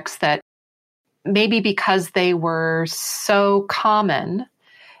objects that maybe because they were so common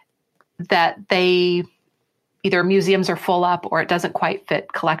that they either museums are full up or it doesn't quite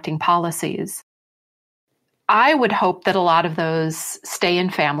fit collecting policies. I would hope that a lot of those stay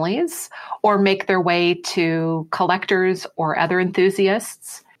in families or make their way to collectors or other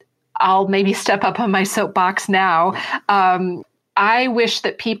enthusiasts. I'll maybe step up on my soapbox now. I wish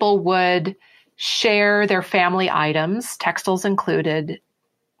that people would share their family items, textiles included,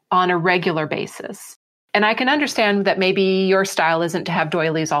 on a regular basis. And I can understand that maybe your style isn't to have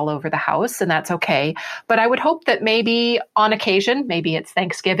doilies all over the house, and that's okay. But I would hope that maybe on occasion, maybe it's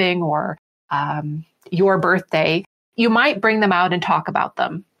Thanksgiving or your birthday, you might bring them out and talk about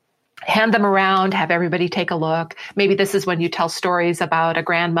them. Hand them around, have everybody take a look. Maybe this is when you tell stories about a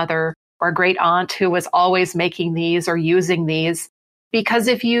grandmother or a great aunt who was always making these or using these. Because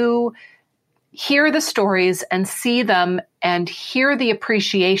if you hear the stories and see them and hear the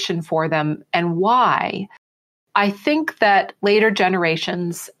appreciation for them and why, I think that later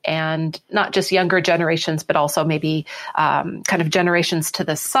generations, and not just younger generations, but also maybe kind of generations to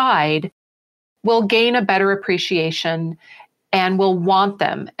the side, will gain a better appreciation and will want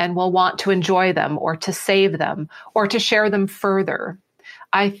them and will want to enjoy them or to save them or to share them further.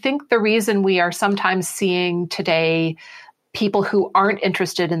 I think the reason we are sometimes seeing today people who aren't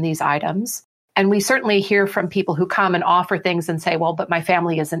interested in these items, and we certainly hear from people who come and offer things and say, well, but my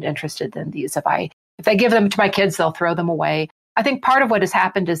family isn't interested in these. If I give them to my kids, they'll throw them away. I think part of what has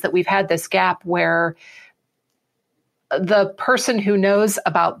happened is that we've had this gap where the person who knows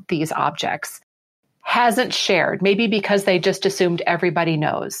about these objects hasn't shared, maybe because they just assumed everybody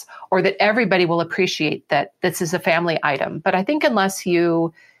knows or that everybody will appreciate that this is a family item. But I think unless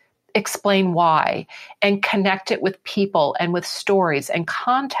you explain why and connect it with people and with stories and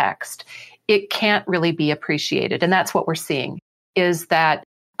context, it can't really be appreciated. And that's what we're seeing, is that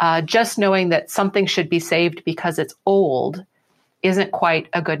just knowing that something should be saved because it's old isn't quite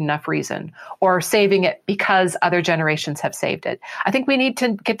a good enough reason, or saving it because other generations have saved it. I think we need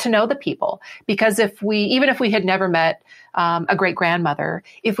to get to know the people, because even if we had never met a great grandmother,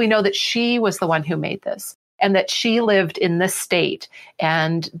 if we know that she was the one who made this and that she lived in this state,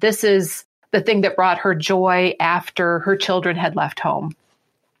 and this is the thing that brought her joy after her children had left home,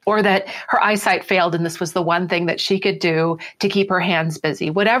 or that her eyesight failed and this was the one thing that she could do to keep her hands busy,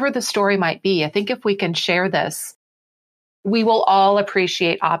 whatever the story might be, I think if we can share this, we will all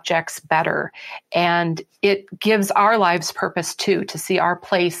appreciate objects better. And it gives our lives purpose too, to see our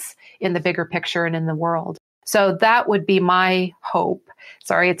place in the bigger picture and in the world. So that would be my hope.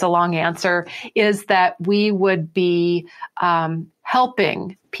 Sorry, it's a long answer, is that we would be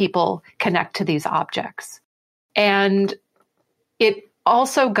helping people connect to these objects. And it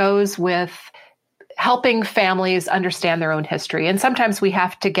also goes with helping families understand their own history. And sometimes we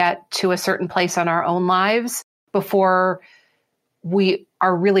have to get to a certain place in our own lives before we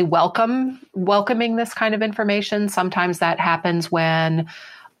are really welcoming this kind of information. Sometimes that happens when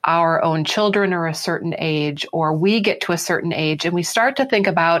our own children are a certain age, or we get to a certain age, and we start to think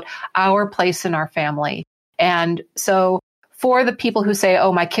about our place in our family. And so for the people who say,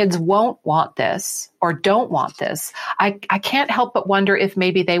 oh, my kids won't want this or don't want this, I can't help but wonder if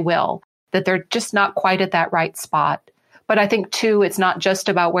maybe they will, that they're just not quite at that right spot. But I think, too, it's not just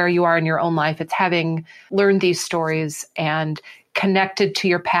about where you are in your own life. It's having learned these stories and connected to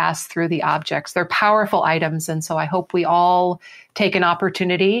your past through the objects. They're powerful items. And so I hope we all take an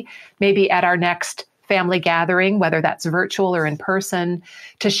opportunity, maybe at our next family gathering, whether that's virtual or in person,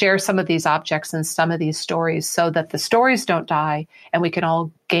 to share some of these objects and some of these stories so that the stories don't die and we can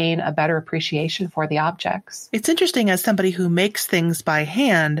all gain a better appreciation for the objects. It's interesting, as somebody who makes things by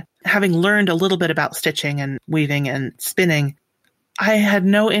hand, having learned a little bit about stitching and weaving and spinning, I had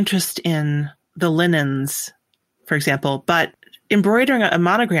no interest in the linens, for example, but embroidering a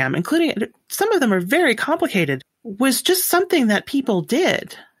monogram, including some of them are very complicated, was just something that people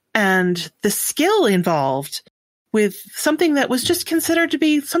did. And the skill involved with something that was just considered to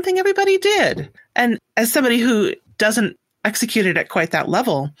be something everybody did. And as somebody who doesn't execute it at quite that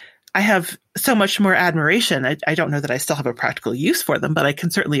level, I have so much more admiration. I don't know that I still have a practical use for them, but I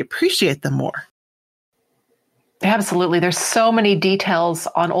can certainly appreciate them more. Absolutely. There's so many details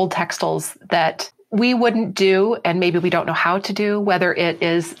on old textiles that we wouldn't do, and maybe we don't know how to do, whether it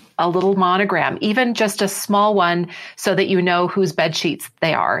is a little monogram, even just a small one so that you know whose bed sheets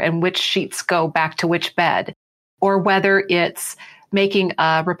they are and which sheets go back to which bed, or whether it's making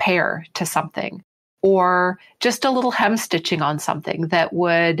a repair to something, or just a little hem stitching on something that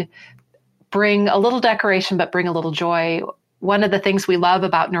would bring a little decoration but bring a little joy. One of the things we love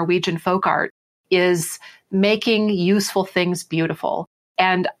about Norwegian folk art is making useful things beautiful.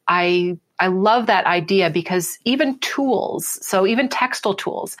 And I love that idea because even tools, so even textile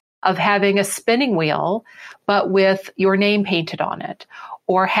tools, of having a spinning wheel, but with your name painted on it,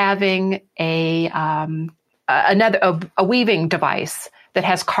 or having a weaving device that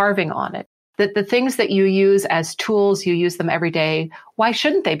has carving on it, that the things that you use as tools, you use them every day. Why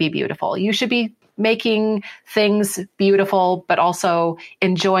shouldn't they be beautiful? You should be making things beautiful, but also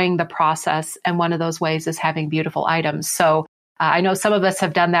enjoying the process. And one of those ways is having beautiful items. So I know some of us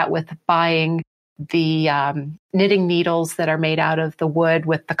have done that with buying the knitting needles that are made out of the wood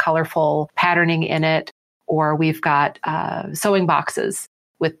with the colorful patterning in it, or we've got sewing boxes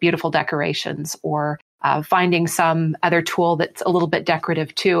with beautiful decorations, or finding some other tool that's a little bit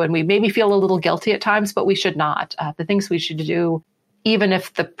decorative too. And we maybe feel a little guilty at times, but we should not. The things we should do, even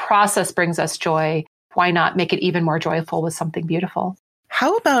if the process brings us joy, why not make it even more joyful with something beautiful?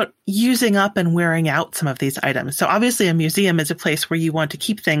 How about using up and wearing out some of these items? So obviously a museum is a place where you want to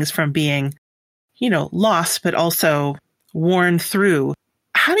keep things from being, lost, but also worn through.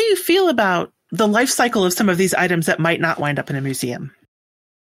 How do you feel about the life cycle of some of these items that might not wind up in a museum?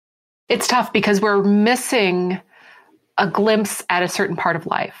 It's tough because we're missing a glimpse at a certain part of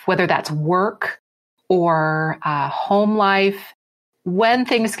life, whether that's work or home life. When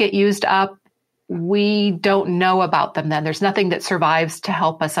things get used up, we don't know about them then. There's nothing that survives to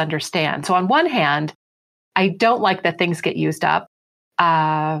help us understand. So on one hand, I don't like that things get used up.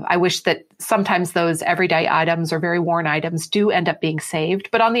 I wish that sometimes those everyday items or very worn items do end up being saved.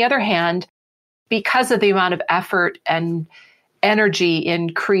 But on the other hand, because of the amount of effort and energy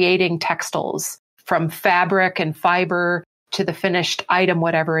in creating textiles, from fabric and fiber to the finished item,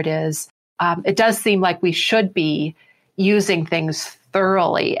 whatever it is, it does seem like we should be using things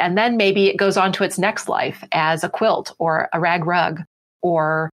thoroughly. And then maybe it goes on to its next life as a quilt or a rag rug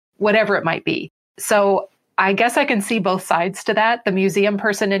or whatever it might be. So I guess I can see both sides to that. The museum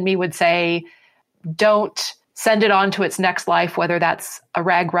person in me would say, don't send it on to its next life, whether that's a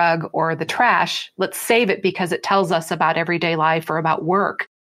rag rug or the trash. Let's save it because it tells us about everyday life or about work.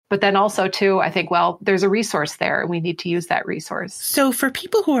 But then also, too, I think, well, there's a resource there and we need to use that resource. So for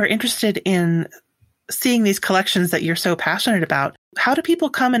people who are interested in seeing these collections that you're so passionate about, how do people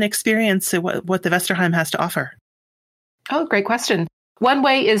come and experience what the Vesterheim has to offer? Oh, great question. One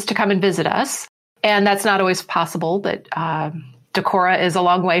way is to come and visit us. And that's not always possible, but Decorah is a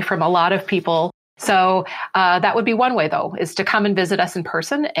long way from a lot of people. So that would be one way, though, is to come and visit us in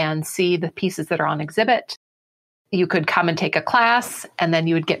person and see the pieces that are on exhibit. You could come and take a class, and then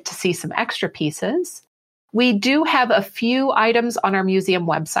you would get to see some extra pieces. We do have a few items on our museum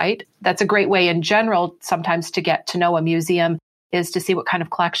website. That's a great way in general sometimes to get to know a museum, is to see what kind of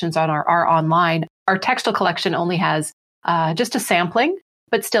collections are online. our textile collection only has just a sampling,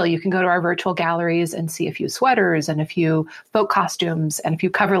 but still you can go to our virtual galleries and see a few sweaters and a few folk costumes and a few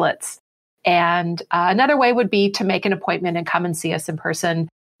coverlets. And another way would be to make an appointment and come and see us in person.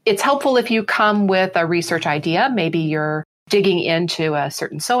 It's helpful if you come with a research idea. Maybe you're digging into a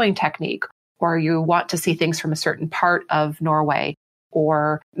certain sewing technique, or you want to see things from a certain part of Norway,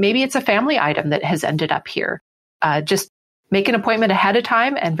 or maybe it's a family item that has ended up here. Just make an appointment ahead of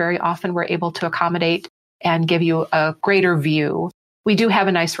time, and very often we're able to accommodate and give you a greater view. We do have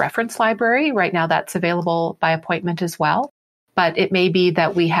a nice reference library. Right now that's available by appointment as well, but it may be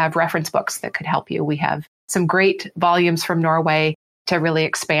that we have reference books that could help you. We have some great volumes from Norway to really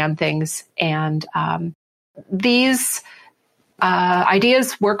expand things. And these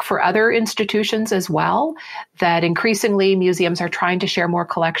ideas work for other institutions as well, that increasingly museums are trying to share more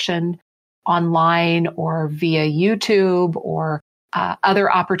collection online or via YouTube or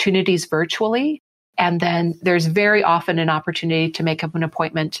other opportunities virtually. And then there's very often an opportunity to make up an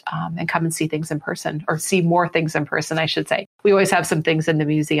appointment and come and see things in person, or see more things in person, I should say. We always have some things in the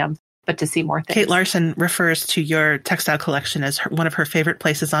museum, but to see more things. Kate Larson refers to your textile collection as one of her favorite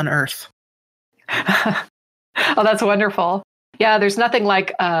places on earth. Oh, that's wonderful. Yeah, there's nothing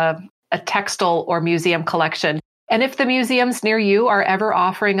like a textile or museum collection. And if the museums near you are ever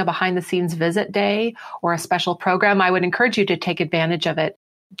offering a behind-the-scenes visit day or a special program, I would encourage you to take advantage of it.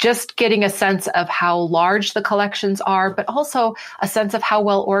 Just getting a sense of how large the collections are, but also a sense of how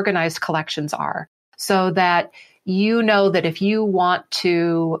well organized collections are, so that you know that if you want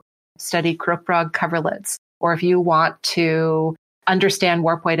to study Krukbrog coverlets, or if you want to understand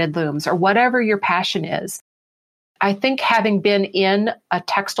warp-weighted looms, or whatever your passion is, I think having been in a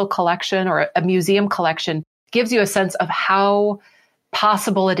textile collection or a museum collection gives you a sense of how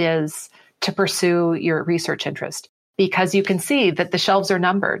possible it is to pursue your research interest, because you can see that the shelves are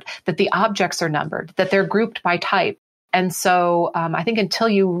numbered, that the objects are numbered, that they're grouped by type. And so I think until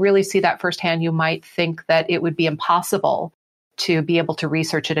you really see that firsthand, you might think that it would be impossible to be able to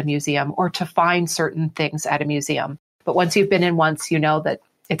research at a museum or to find certain things at a museum. But once you've been in once, you know that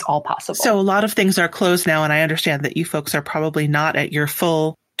it's all possible. So a lot of things are closed now, and I understand that you folks are probably not at your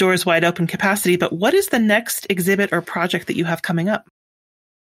full doors wide open capacity, but what is the next exhibit or project that you have coming up?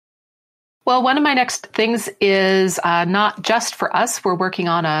 Well, one of my next things is not just for us. We're working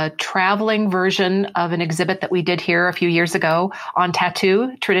on a traveling version of an exhibit that we did here a few years ago on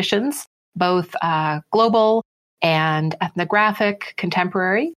tattoo traditions, both global and ethnographic,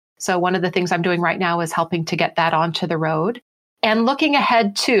 contemporary. So one of the things I'm doing right now is helping to get that onto the road. And looking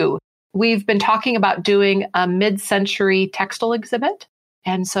ahead too, we've been talking about doing a mid-century textile exhibit.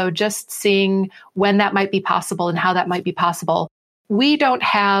 And so just seeing when that might be possible and how that might be possible. We don't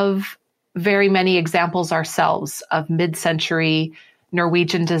have very many examples ourselves of mid-century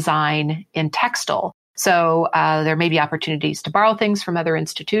Norwegian design in textile. So there may be opportunities to borrow things from other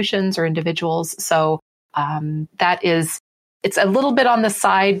institutions or individuals. So it's a little bit on the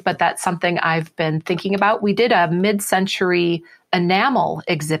side, but that's something I've been thinking about. We did a mid-century enamel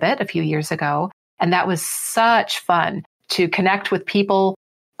exhibit a few years ago, and that was such fun to connect with people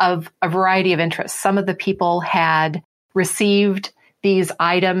of a variety of interests. Some of the people had received these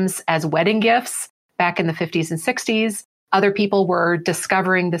items as wedding gifts back in the 50s and 60s. Other people were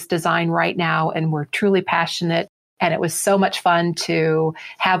discovering this design right now and were truly passionate. And it was so much fun to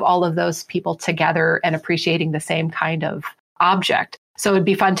have all of those people together and appreciating the same kind of object. So it'd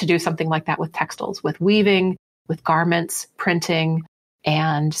be fun to do something like that with textiles, with weaving, with garments, printing.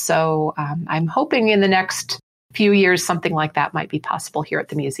 And so I'm hoping in the next few years, something like that might be possible here at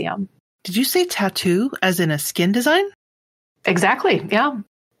the museum. Did you say tattoo as in a skin design? Exactly. Yeah.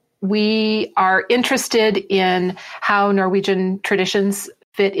 We are interested in how Norwegian traditions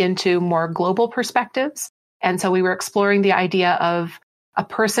fit into more global perspectives. And so we were exploring the idea of a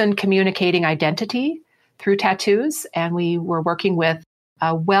person communicating identity through tattoos. And we were working with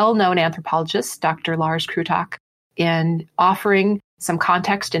a well-known anthropologist, Dr. Lars Krutak, in offering some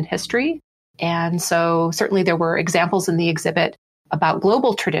context and history. And so certainly there were examples in the exhibit about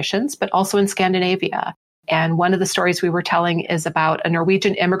global traditions, but also in Scandinavia. And one of the stories we were telling is about a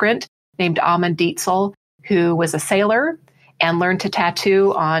Norwegian immigrant named Amund Dietzel, who was a sailor and learned to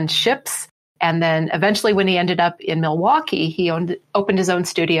tattoo on ships. And then eventually when he ended up in Milwaukee, he opened his own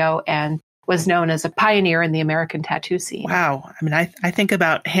studio and was known as a pioneer in the American tattoo scene. Wow. I mean, I think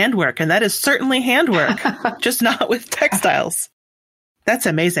about handwork, and that is certainly handwork, just not with textiles. That's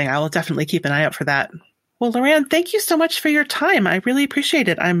amazing. I will definitely keep an eye out for that. Well, Laurann, thank you so much for your time. I really appreciate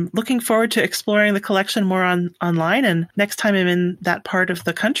it. I'm looking forward to exploring the collection more online. And next time I'm in that part of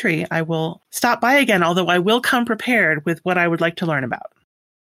the country, I will stop by again, although I will come prepared with what I would like to learn about.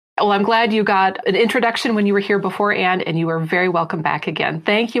 Well, I'm glad you got an introduction when you were here before, Anne, and you are very welcome back again.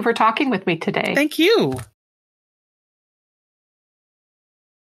 Thank you for talking with me today. Thank you.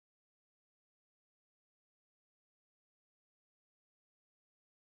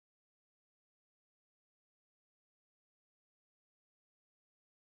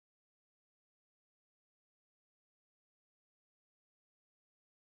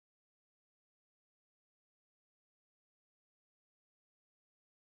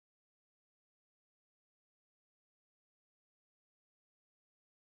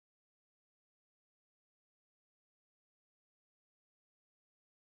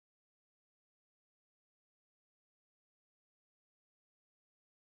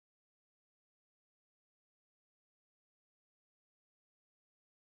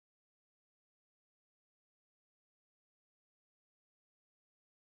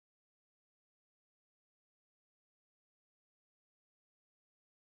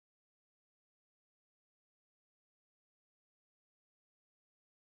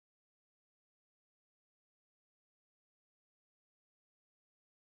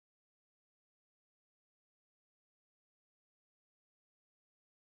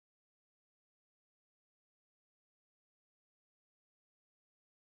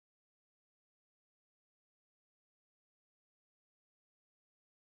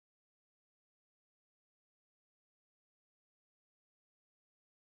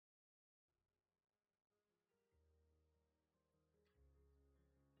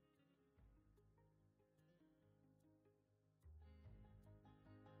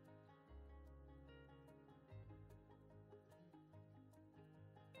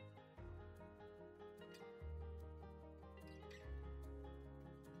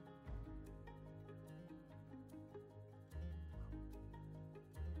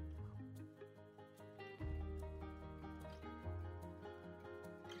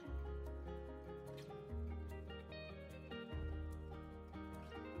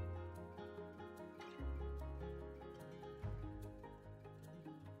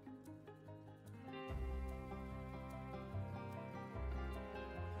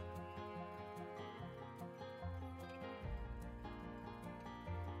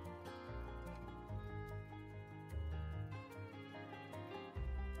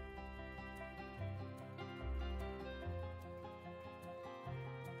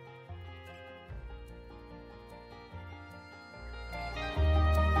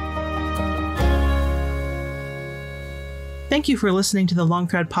 Thank you for listening to the Long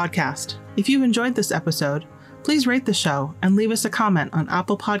Thread podcast. If you enjoyed this episode, please rate the show and leave us a comment on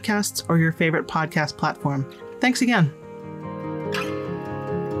Apple Podcasts or your favorite podcast platform. Thanks again.